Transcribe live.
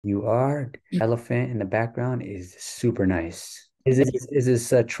You are. Elephant in the background is super nice. Is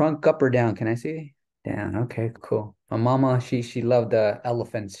this trunk up or down? Can I see? Down. Okay, cool. My mama, she loved the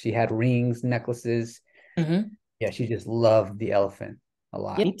elephants. She had rings, necklaces. Mm-hmm. Yeah, she just loved the elephant a Yeah,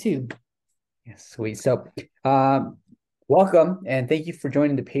 lot. me too. Yes, sweet. So, um, welcome and thank you for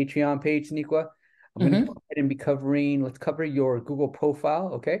joining the Patreon page, Shanikqua. I'm gonna go Mm-hmm. ahead and be covering, let's cover your Google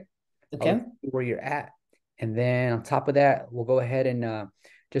profile, okay? I'll let Okay. you know where you're at. And then on top of that, we'll go ahead and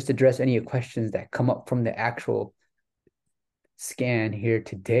just address any questions that come up from the actual scan here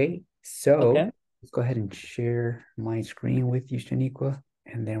today. So Okay. let's go ahead and share my screen with you, Shaniqua,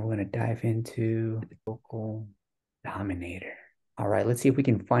 and then we're going to dive into local dominator. All right, let's see if we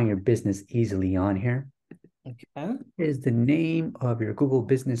can find your business easily on here. Okay. Is the name of your Google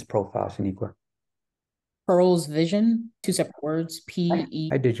business profile, Shaniqua? Pearl's Vision, two separate words. I P-E.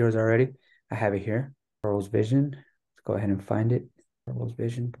 did yours already. I have it here. Pearl's Vision. Let's go ahead and find it. Pearl's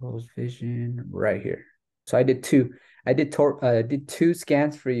Vision, right here. So I did two. I did two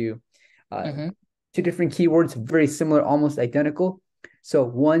scans for you. Uh, Mm-hmm. two different keywords, very similar, almost identical. So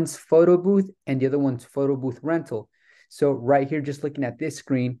one's photo booth and the other one's photo booth rental. So right here, just looking at this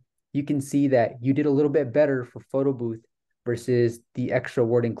screen, you can see that you did a little bit better for photo booth versus the extra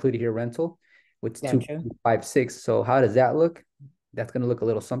word included here, rental, which is Gotcha. 2.56. So how does that look? That's going to look a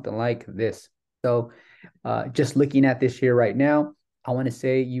little something like this. So just looking at this here right now, I want to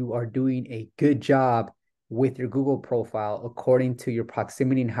say you are doing a good job with your Google profile according to your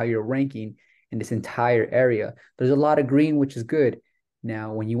proximity and how you're ranking in this entire area. There's a lot of green, which is good.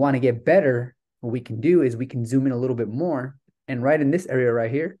 Now, when you want to get better, what we can do is we can zoom in a little bit more. And right in this area right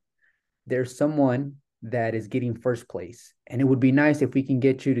here, there's someone that is getting first place. And it would be nice if we can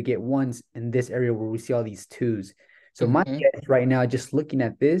get you to get ones in this area where we see all these twos. So my Mm-hmm. guess right now, just looking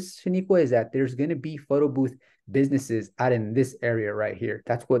at this, Shaniqua, is that there's going to be photo booth businesses out in this area right here.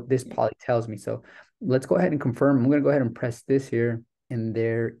 That's what this poly tells me. So let's go ahead and confirm. I'm going to go ahead and press this here. And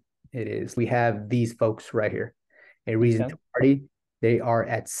there it is. We have these folks right here. A reason Okay. to party. They are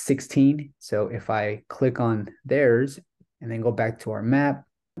at 16. So if I click on theirs and then go back to our map,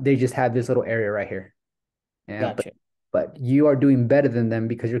 they just have this little area right here. Yeah, Gotcha. but you are doing better than them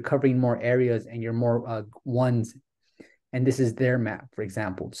because you're covering more areas and you're more ones. And this is their map, for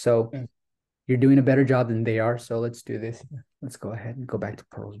example. So Mm. you're doing a better job than they are. So let's do this. Let's go ahead and go back to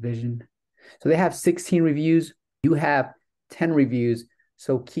Pearl's Vision. So they have 16 reviews. You have 10 reviews.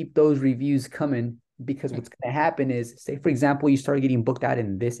 So keep those reviews coming because what's going to happen is, say, for example, you start getting booked out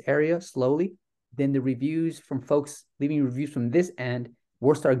in this area slowly. Then the reviews from folks leaving reviews from this end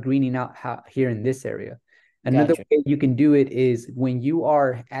will start greening out here in this area. Another Gotcha. way you can do it is when you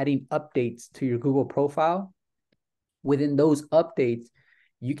are adding updates to your Google profile, within those updates,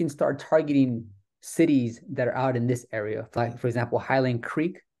 you can start targeting cities that are out in this area. Like, for example, Highland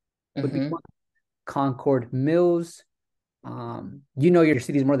Creek would be Mm-hmm. one, Concord Mills. You know your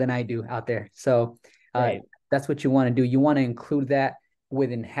cities more than I do out there. So Right. that's what you want to do. You want to include that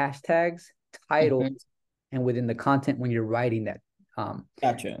within hashtags, titles, Mm-hmm. and within the content when you're writing that. Um,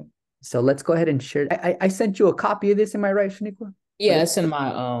 Gotcha. so let's go ahead and share. I sent you a copy of this. Am I right, Shaniqua? For Yeah, this? it's in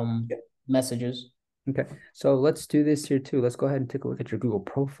my messages. Okay. So let's do this here too. Let's go ahead and take a look at your Google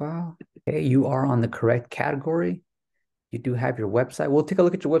profile. Okay, you are on the correct category. You do have your website. We'll take a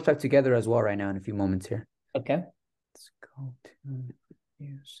look at your website together as well right now in a few moments here. Okay. Let's go to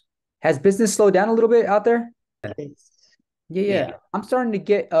news. Has business slowed down a little bit out there? Yeah, yeah. Yeah. I'm starting to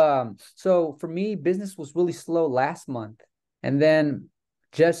get so for me, business was really slow last month. And then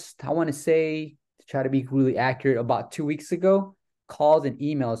just I want to say to try to be really accurate, about 2 weeks ago, calls and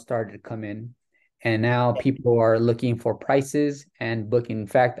emails started to come in. And now people are looking for prices and booking. In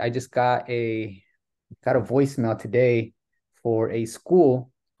fact, I just got a voicemail today for a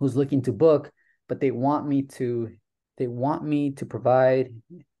school who's looking to book, but they want me to provide.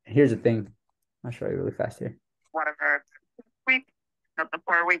 Here's the thing. I'll show you really fast here. Whatever week. But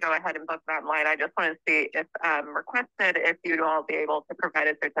before we go ahead and book that line, I just want to see if requested if you'd all be able to provide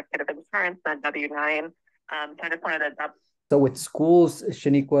a certificate of insurance and W-9. So I just wanted to so with schools,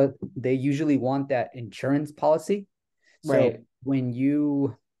 Shaniqua, they usually want that insurance policy. So Right. when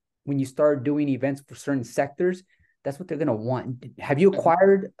you start doing events for certain sectors, that's what they're gonna want. Have you Mhm.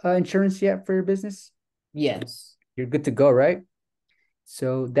 acquired insurance yet for your business? Yes. You're good to go, right?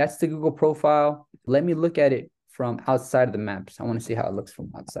 So that's the Google profile. Let me look at it from outside of the maps. I want to see how it looks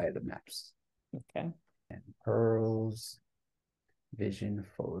from outside of the maps. Okay. And Pearl's Vision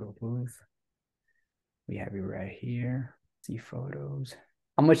Photo Booth. We have you right here. See photos.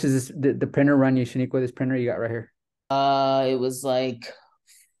 How much is the printer run you, Shaniqua? This printer you got right here. It was like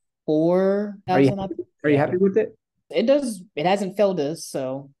Are you 4,000. are you Yeah. happy with it? It does. It hasn't failed us.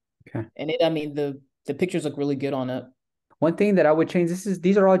 So, Okay. and it. I mean, the pictures look really good on it. One thing that I would change,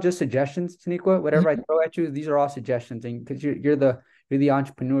 these are all just suggestions, Shanikqua. Whatever I Mhm. throw at you, these are all suggestions. And because you're the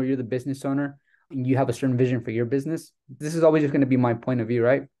entrepreneur, you're the business owner, and you have a certain vision for your business. This is always just going to be my point of view,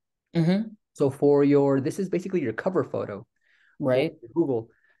 right? Mm-hmm. So this is basically your cover photo for Right. Google.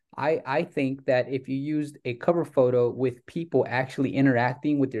 I think that if you used a cover photo with people actually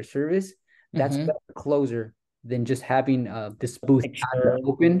interacting with your service, that's Mm-hmm. better closer than just having this A booth tab picture.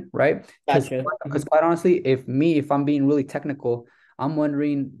 open, right? Because Gotcha. because quite honestly, if I'm being really technical, I'm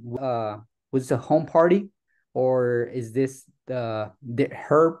wondering, was this a home party, or is this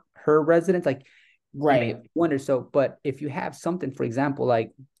her residence? Like, it makes Right. me wonder. So, but if you have something, for example,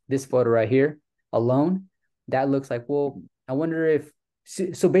 like this photo right here alone, that looks like, well, I wonder if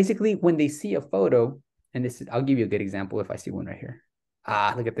so basically when they see a photo, and this is, I'll give you a good example if I see one right here.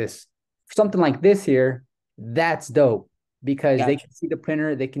 Look at this. Something like this here, that's dope because they Gotcha. can see the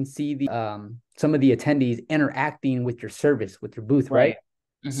printer, they can see the some of the attendees interacting with your service, with your booth, right? Right.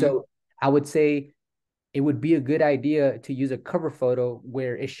 Mm-hmm. So I would say it would be a good idea to use a cover photo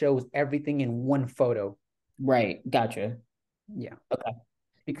where it shows everything in one photo. Right. Gotcha. Yeah, Okay.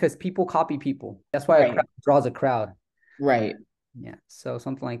 because people copy people. That's why a crowd Right. draws a crowd. Right. Yeah, so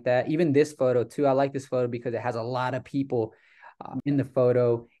something like that. Even this photo too. I like this photo because it has a lot of people in the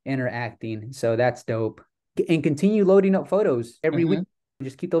photo interacting. So that's dope. And continue loading up photos every week. Mm-hmm.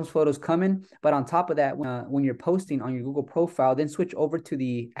 Just keep those photos coming. But on top of that, when you're posting on your Google profile, then switch over to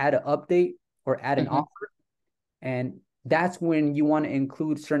the add an update or add an Mm-hmm. offer. And that's when you want to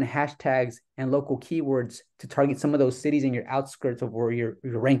include certain hashtags and local keywords to target some of those cities in your outskirts of where you're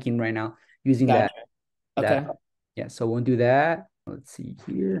ranking right now using that Gotcha. that Okay. yeah, so we'll do that. Let's see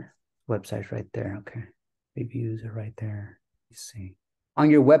here. Website's right there. Okay. Reviews are right there. Let's see. On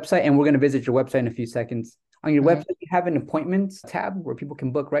your website, and we're going to visit your website in a few seconds. On your Mm-hmm. website, you have an appointments tab where people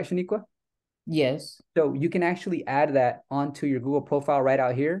can book, right, Shaniqua? Yes. So you can actually add that onto your Google profile right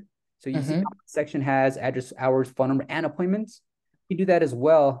out here. So you see how Mm-hmm. the section has address, hours, phone number, and appointments. You do that as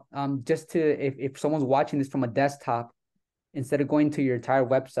well. Just to if someone's watching this from a desktop, instead of going to your entire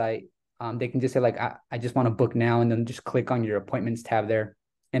website, they can just say like, I just want to book now, and then just click on your appointments tab there,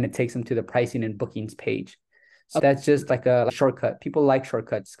 and it takes them to the pricing and bookings page. So that's just like a shortcut. People like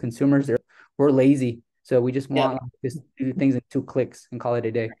shortcuts. Consumers, we're lazy, so we just Yep. want like, just do things in 2 clicks and call it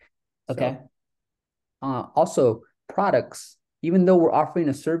a day. So Okay. also products, even though we're offering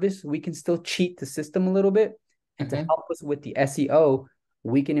a service, we can still cheat the system a little bit, and to Mm-hmm. help us with the SEO,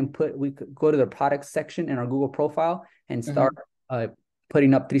 we could go to the product section in our Google profile and start Mm-hmm.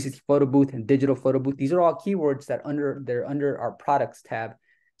 putting up 360 photo booth and digital photo booth. These are all keywords they're under our products tab.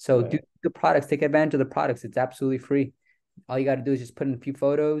 So do Right. the products, take advantage of the products. It's absolutely free. All you got to do is just put in a few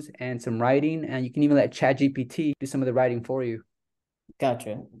photos and some writing, and you can even let ChatGPT do some of the writing for you.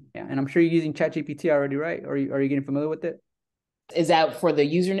 Gotcha. Yeah, and I'm sure you're using ChatGPT already, right? Or are you getting familiar with it? Is that for the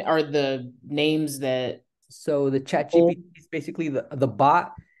user or the names that So the people? ChatGPT is basically the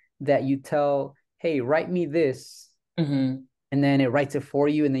bot that you tell, hey, write me this, Mm-hmm. and then it writes it for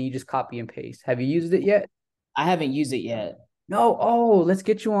you, and then you just copy and paste. Have you used it yet? I haven't used it yet. No. Oh, let's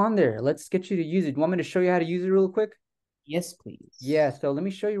get you on there. Let's get you to use it. You want me to show you how to use it real quick? Yes, Yeah, please. so let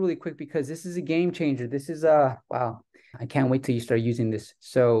me show you really quick because this is a game changer. This is wow. I can't wait till you start using this.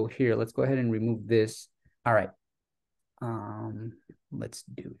 So here, let's go ahead and remove this. All right. Um, let's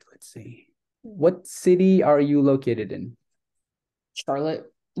do it. Let's see. What city are you located in? Charlotte,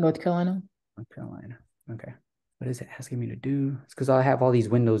 North Carolina. North Carolina. Okay. What is it asking me to do? It's because I have all these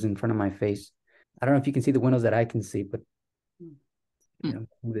windows in front of my face. I don't know if you can see the windows that I can see, but Hmm.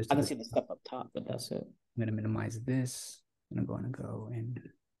 move this I to can this. see the stuff up top, but that's it. I'm gonna minimize this. I'm gonna go and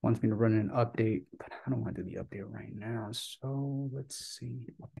it wants me to run an update, but I don't want to do the update right now. So let's see.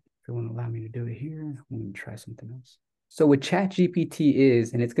 If it won't allow me to do it here, I'm gonna try something else. So what Chat GPT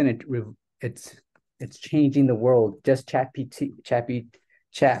is, and it's it's changing the world. Just Chat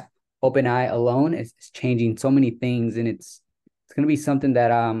OpenAI alone is changing so many things, and it's gonna be something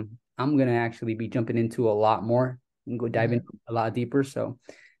that I'm gonna actually be jumping into a lot more and go dive in Mm-hmm. a lot deeper. So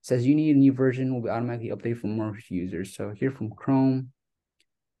it says you need a new version will be automatically updated for more users. So here from Chrome,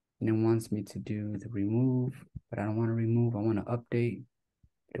 and it wants me to do the remove, but I don't want to remove. I want to update.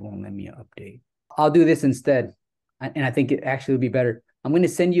 It won't let me update. I'll do this instead, and I think it actually would be better. I'm going to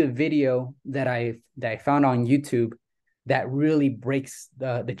send you a video that I found on YouTube that really breaks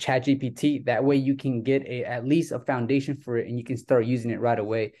the Chat GPT. That way, you can get at least a foundation for it, and you can start using it right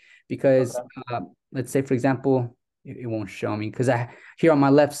away. Because Okay. let's say, for example, it won't show me because I here on my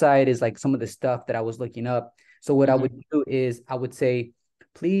left side is like some of the stuff that I was looking up. So what I would Mm-hmm. do is I would say,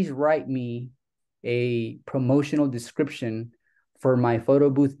 please write me a promotional description for my photo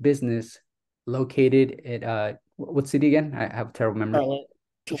booth business located at what city again? I have terrible memory.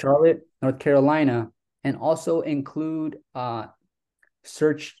 Charlotte, North Carolina, and also include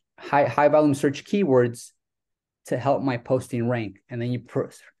search high volume search keywords to help my posting rank. And then you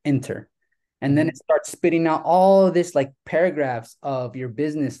press enter. And then it starts spitting out all this like paragraphs of your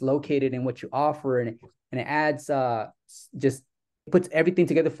business located and what you offer. And it adds just puts everything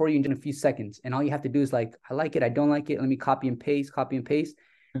together for you in a few seconds. And all you have to do is like, I like it, I don't like it. Let me copy and paste.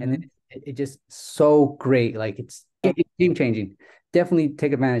 And then it just so great. Like it's game changing. Definitely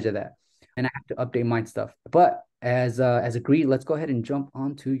take advantage of that. And I have to update my stuff. But as agreed, let's go ahead and jump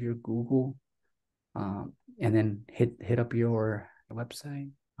onto your Google and then hit up your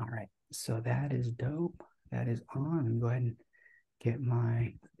website. All right. So that is dope. That is on. Let me go ahead and get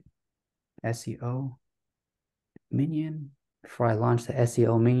my SEO minion. Before I launch the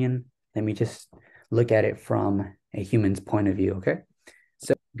SEO minion, let me just look at it from a human's point of view, okay?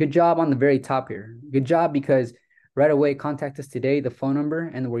 So good job on the very top here. Good job because right away, contact us today, the phone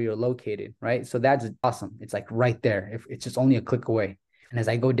number and where you're located, right? So that's awesome. It's like right there. If it's just only a click away. And as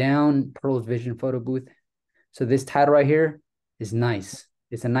I go down, Pearl's Vision Photo Booth. So this title right here is nice.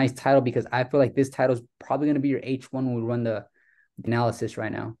 It's a nice title because I feel like this title is probably going to be your H1 when we run the analysis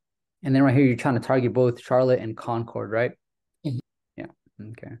right now. And then right here, you're trying to target both Charlotte and Concord, right? Yeah.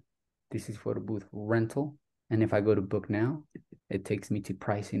 Okay. This is photo booth rental. And if I go to book now, it takes me to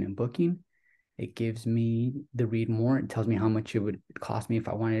pricing and booking. It gives me the read more. It tells me how much it would cost me if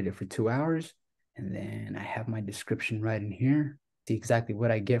I wanted it for 2 hours. And then I have my description right in here. See exactly what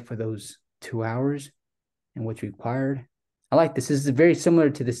I get for those 2 hours and what's required. I like this. This is very similar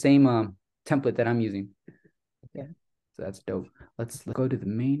to the same template that I'm using. Okay. So that's dope. Let's go to the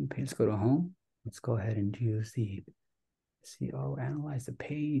main page. Let's go to home. Let's go ahead and use the SEO, analyze the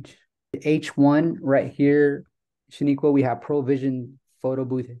page. The H1 right here, Shanikqua, we have ProVision Photo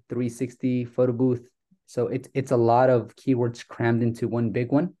Booth 360 Photo Booth. So it's a lot of keywords crammed into one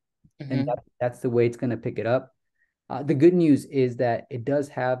big one. And that's the way it's going to pick it up. The good news is that it does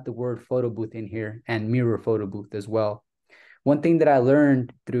have the word photo booth in here and mirror photo booth as well. One thing that I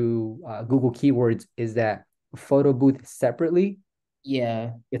learned through Google Keywords is that photo booth separately,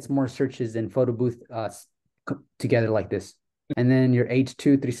 it's more searches than photo booth together like this. And then your H2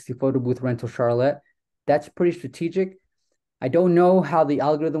 360 photo booth rental Charlotte, that's pretty strategic. I don't know how the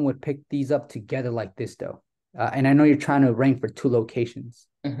algorithm would pick these up together like this though. And I know you're trying to rank for 2 locations.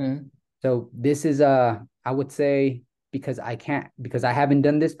 So this is I would say because I haven't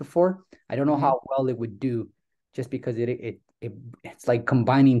done this before, I don't know how well it would do just because it's like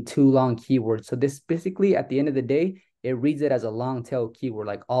combining 2 long keywords. So this basically at the end of the day, it reads it as a long tail keyword,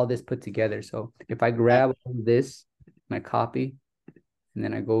 like all this put together. So if I grab this, my copy, and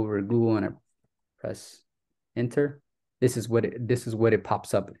then I go over to Google and I press enter, this is what it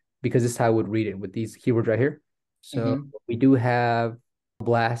pops up because this is how I would read it with these keywords right here. So we do have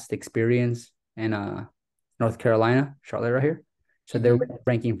Blast experience in North Carolina, Charlotte right here. So they're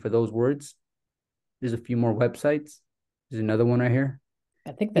ranking for those words. There's a few more websites. There's another one right here.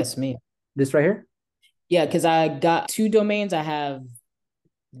 I think that's me. This right here? Yeah, because I got 2 domains. I have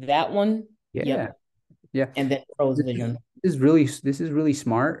that one. Yeah. Yeah. And then Pearl's Vision. This is really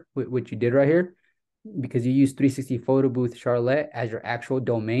smart with what you did right here because you use 360 Photo Booth Charlotte as your actual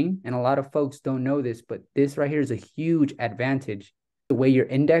domain. And a lot of folks don't know this, but this right here is a huge advantage. The way you're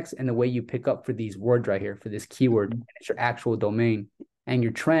indexed and the way you pick up for these words right here, for this keyword, and it's your actual domain. And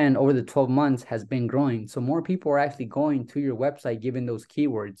your trend over the 12 months has been growing. So more people are actually going to your website given those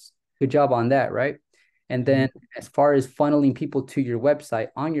keywords. Good job on that, right? And then as far as funneling people to your website,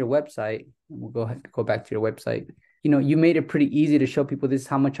 on your website, we'll go back to your website. You made it pretty easy to show people this is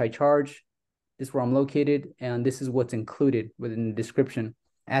how much I charge, this is where I'm located, and this is what's included within the description.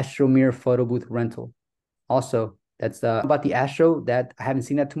 Astro Mirror Photo Booth Rental. Also, that's about the Astro, that I haven't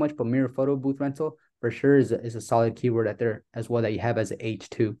seen that too much, but Mirror Photo Booth Rental for sure is a solid keyword out there as well that you have as an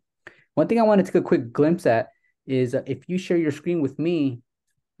H2. One thing I want to take a quick glimpse at is if you share your screen with me,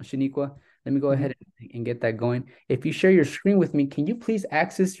 Shanikqua, let me go ahead and get that going. If you share your screen with me, can you please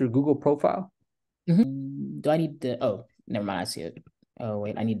access your Google profile? Do I need to, oh, never mind, I see it. Oh,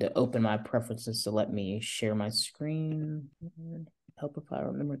 wait, I need to open my preferences to let me share my screen. Help if I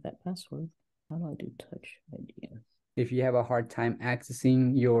remember that password. How do I do touch ID? If you have a hard time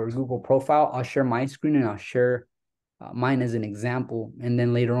accessing your Google profile, I'll share my screen and I'll share mine as an example. And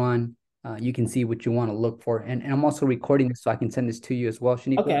then later on, you can see what you want to look for. And I'm also recording this so I can send this to you as well,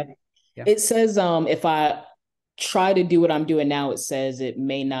 Shanikqua. Okay. Yeah. It says if I try to do what I'm doing now, it says it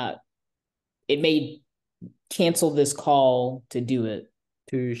may cancel this call to do it.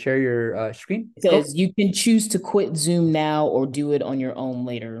 to share your screen? It says you can choose to quit Zoom now or do it on your own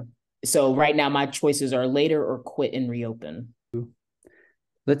later. So right now my choices are later or quit and reopen.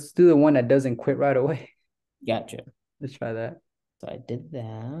 Let's do the one that doesn't quit right away. Gotcha. Let's try that. So I did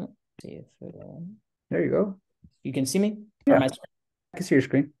that. See if it, there you go. You can see me? Yeah. Or my screen? I can see your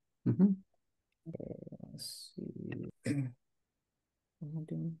screen. Let's see.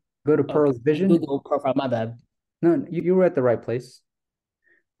 Go to Pearl's Vision. Google profile, my bad. No, you were at the right place.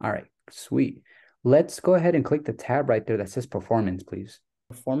 All right, sweet. Let's go ahead and click the tab right there that says performance, please.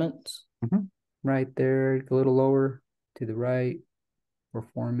 Performance? Right there, a little lower to the right.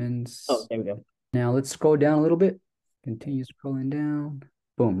 Performance. Oh, there we go. Now let's scroll down a little bit. Continue scrolling down.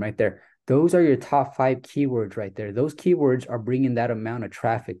 Boom, right there. Those are your top 5 keywords right there. Those keywords are bringing that amount of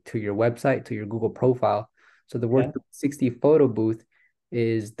traffic to your website, to your Google profile. So the word 60 photo booth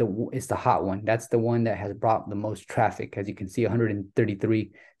is the hot one. That's the one that has brought the most traffic. As you can see,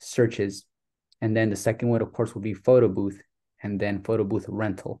 133 searches. And then the second one, of course, will be photo booth, and then photo booth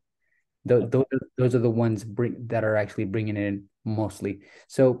rental. Those are the ones that are actually bringing it in mostly.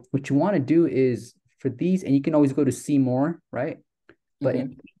 So what you want to do is for these, and you can always go to see more, right? But in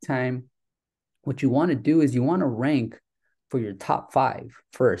the meantime, what you want to do is you want to rank for your top 5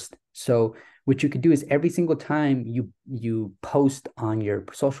 first. So what you could do is every single time you post on your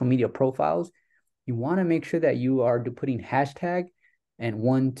social media profiles, you want to make sure that you are putting hashtag and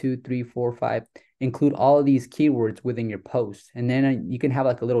 1, 2, 3, 4, 5, include all of these keywords within your post. And then you can have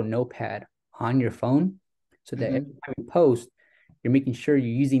like a little notepad on your phone so that every time you post, you're making sure you're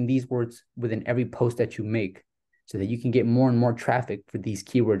using these words within every post that you make so that you can get more and more traffic for these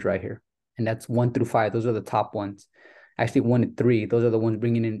keywords right here. And that's 1 through 5. Those are the top ones. Actually, 1 and 3. Those are the ones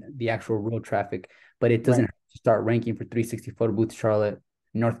bringing in the actual real traffic. But it doesn't start ranking for 360 photo booth Charlotte,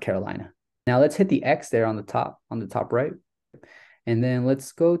 North Carolina. Now let's hit the X there on the top right. And then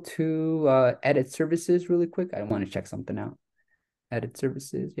let's go to edit services really quick. I want to check something out. Edit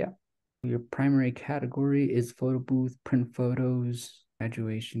services, yeah. Your primary category is photo booth, print photos,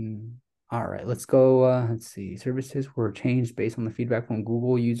 graduation. All right, let's go. Let's see. Services were changed based on the feedback from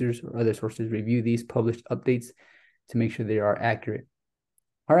Google users or other sources. Review these published updates to make sure they are accurate.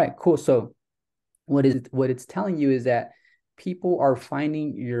 All right, cool. So what it's telling you is that people are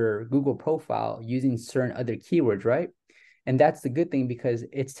finding your Google profile using certain other keywords, right? And that's the good thing because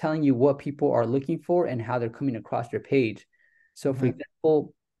it's telling you what people are looking for and how they're coming across your page. So for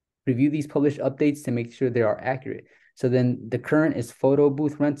example, review these published updates to make sure they are accurate. So then the current is photo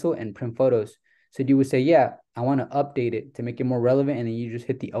booth rental and print photos. So you would say, yeah, I want to update it to make it more relevant. And then you just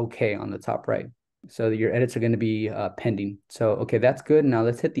hit the OK on the top right. So your edits are going to be pending. So, okay, that's good. Now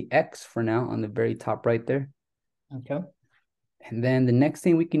let's hit the X for now on the very top right there. Okay. And then the next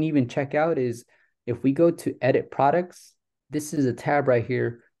thing we can even check out is if we go to edit products, this is a tab right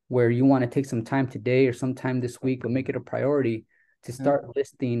here where you want to take some time today or sometime this week or make it a priority to start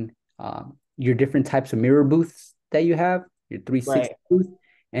listing your different types of mirror booths that you have, your 360 booth.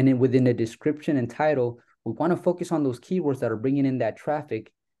 And then within the description and title, we want to focus on those keywords that are bringing in that traffic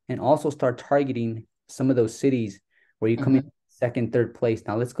and also start targeting some of those cities where you come in second, third place.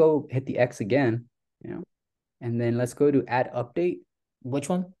 Now let's go hit the X again, and then let's go to add update. Which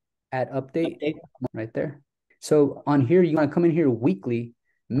one? Add update. Right there. So on here, you want to come in here weekly,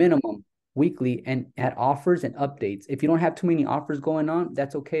 minimum weekly, and add offers and updates. If you don't have too many offers going on,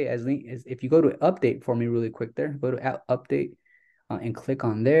 that's okay. As if you go to update for me really quick there, go to update and click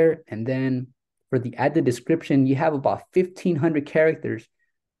on there. And then for the add the description, you have about 1,500 characters.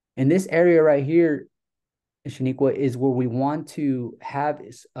 And this area right here, Shanikqua, is where we want to have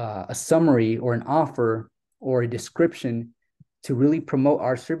a summary or an offer or a description to really promote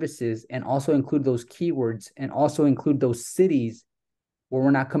our services and also include those keywords and also include those cities where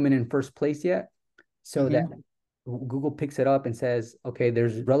we're not coming in first place yet. So that Google picks it up and says, okay,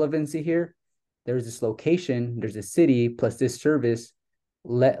 there's relevancy here. There's this location, there's a city plus this service.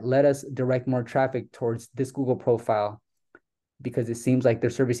 Let us direct more traffic towards this Google profile because it seems like they're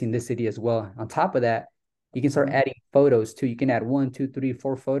servicing this city as well. On top of that, you can start adding photos too. You can add 1, 2, 3,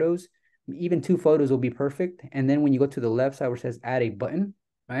 4 photos. Even 2 photos will be perfect. And then when you go to the left side where it says add a button,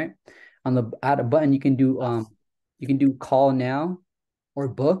 right? On the add a button, you can do call now or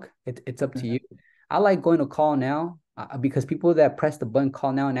book. It's up to you. I like going to call now because people that press the button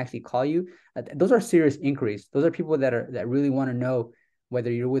call now and actually call you, those are serious inquiries. Those are people that really want to know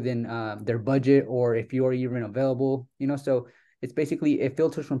whether you're within their budget or if you're even available, so it's basically, it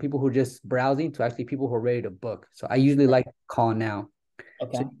filters from people who are just browsing to actually people who are ready to book. So I usually like call now.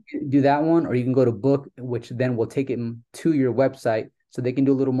 Okay. So you can do that one, or you can go to book, which then will take it to your website so they can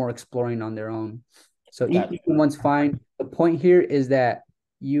do a little more exploring on their own. So each one's fine. The point here is that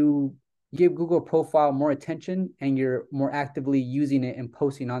you give Google profile more attention and you're more actively using it and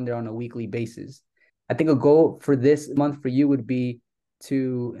posting on there on a weekly basis. I think a goal for this month for you would be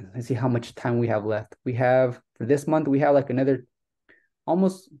to, let's see how much time we have left. We have, for this month, we have like another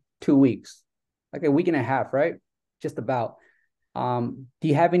almost 2 weeks, like a week and a half, right? Just about. Do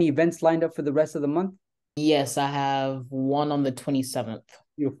you have any events lined up for the rest of the month? Yes, I have one on the 27th.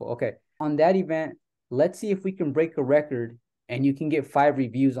 Beautiful. Okay. On that event, let's see if we can break a record and you can get 5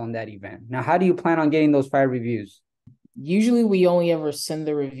 reviews on that event. Now, how do you plan on getting those 5 reviews? Usually we only ever send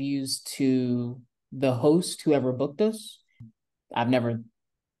the reviews to the host, whoever booked us. I've never,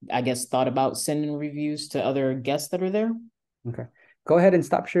 I guess, thought about sending reviews to other guests that are there. Okay. Go ahead and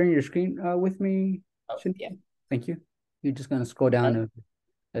stop sharing your screen with me. Oh, yeah. Thank you. You're just going to scroll down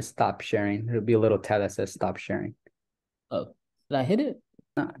to stop sharing. There'll be a little tab that says stop sharing. Oh, did I hit it?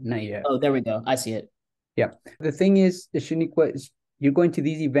 Not yet. Oh, there we go. I see it. Yeah. The thing is, the Shanikqua is you're going to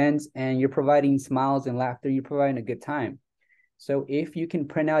these events and you're providing smiles and laughter. You're providing a good time. So if you can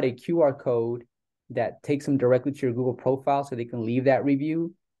print out a QR code that takes them directly to your Google profile so they can leave that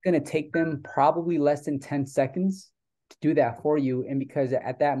review, it's going to take them probably less than 10 seconds to do that for you. And because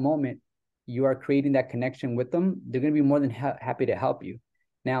at that moment, you are creating that connection with them, they're going to be more than happy to help you.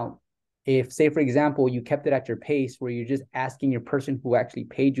 Now, if, say, for example, you kept it at your pace where you're just asking your person who actually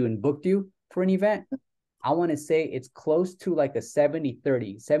paid you and booked you for an event, I want to say it's close to like a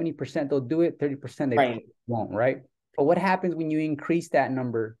 70-30. 70% they'll do it, 30% they won't, right? But what happens when you increase that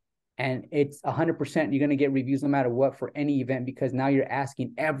number and it's 100%, you're going to get reviews no matter what for any event because now you're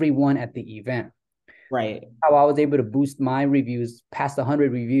asking everyone at the event. Right. How I was able to boost my reviews past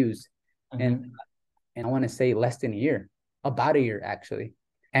 100 reviews and I want to say less than a year, about a year actually.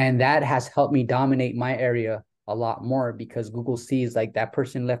 And that has helped me dominate my area a lot more because Google sees like that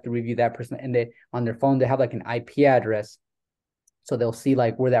person left a review, that person, and they on their phone, they have like an IP address. So they'll see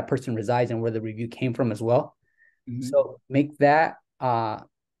like where that person resides and where the review came from as well. So make that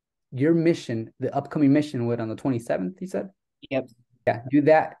your mission, the upcoming mission with on the 27th, you said? Yep. Yeah, do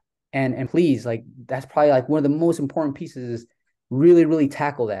that. And please, like that's probably like one of the most important pieces is really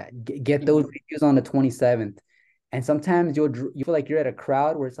tackle that. Get those reviews on the 27th. And sometimes you feel like you're at a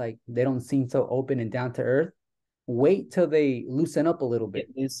crowd where it's like they don't seem so open and down to earth. Wait till they loosen up a little bit.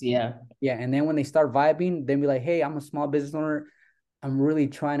 Yeah. Yeah. And then when they start vibing, then be like, hey, I'm a small business owner. I'm really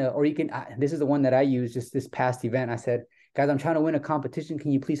trying to, or you can, this is the one that I used just this past event. I said, guys, I'm trying to win a competition.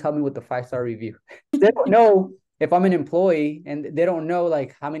 Can you please help me with the 5-star review? They don't know if I'm an employee and they don't know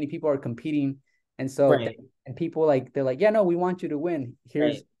like how many people are competing. And so, and people like, they're like, yeah, no, we want you to win.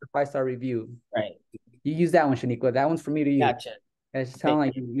 Here's the 5-star review. Right. You use that one, Shanikqua. That one's for me to use. Gotcha. It's sound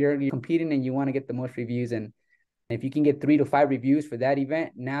like you're competing and you want to get the most reviews. And if you can get 3 to 5 reviews for that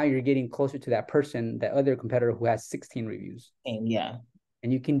event, now you're getting closer to that person, that other competitor who has 16 reviews. And yeah.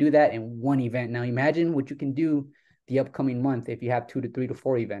 And you can do that in one event. Now imagine what you can do the upcoming month if you have 2 to 3 to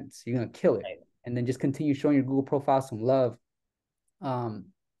 4 events. You're going to kill it. Right. And then just continue showing your Google profile some love.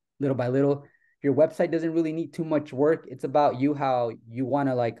 Little by little. Your website doesn't really need too much work. It's about you, how you want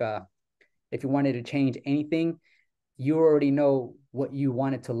to like, if you wanted to change anything, you already know what you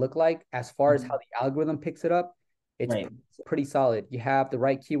want it to look like. As far as how the algorithm picks it up, it's pretty solid. You have the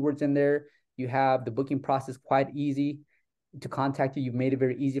right keywords in there. You have the booking process quite easy to contact you. You've made it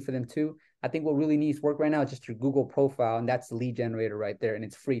very easy for them too. I think what really needs work right now is just your Google profile, and that's the lead generator right there, and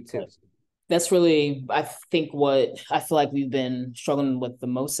it's free too. That's really, I think, what I feel like we've been struggling with the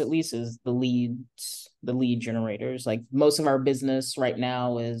most, at least, is the lead generators. Like most of our business right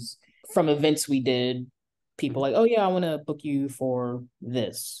now is from events we did. People like, oh yeah, I want to book you for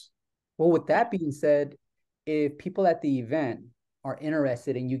this. Well, with that being said, if people at the event are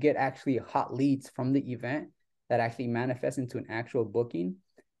interested and you get actually hot leads from the event that actually manifest into an actual booking.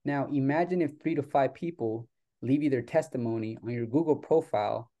 Now, imagine if 3 to 5 people leave you their testimony on your Google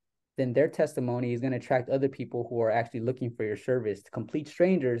profile, then their testimony is going to attract other people who are actually looking for your service, complete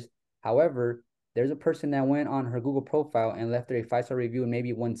strangers. However, there's a person that went on her Google profile and left her a 5-star review and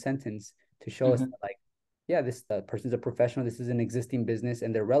maybe one sentence to show us that, like, yeah, this person's a professional. This is an existing business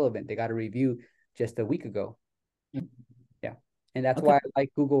and they're relevant. They got a review just a week ago. Yeah. And that's why I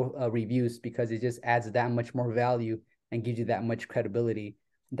like Google reviews, because it just adds that much more value and gives you that much credibility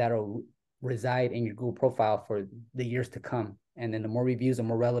that'll reside in your Google profile for the years to come. And then the more reviews are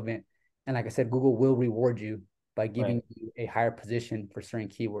more relevant. And like I said, Google will reward you by giving you a higher position for certain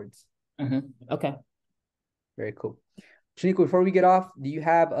keywords. Okay. Very cool. Shanikqua, before we get off, do you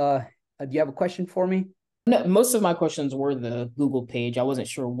have a question for me? No, most of my questions were the Google page. I wasn't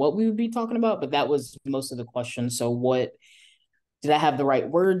sure what we would be talking about, but that was most of the questions. So what, did I have the right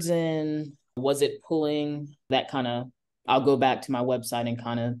words in? Was it pulling that kind of I'll go back to my website and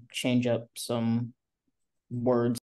kind of change up some words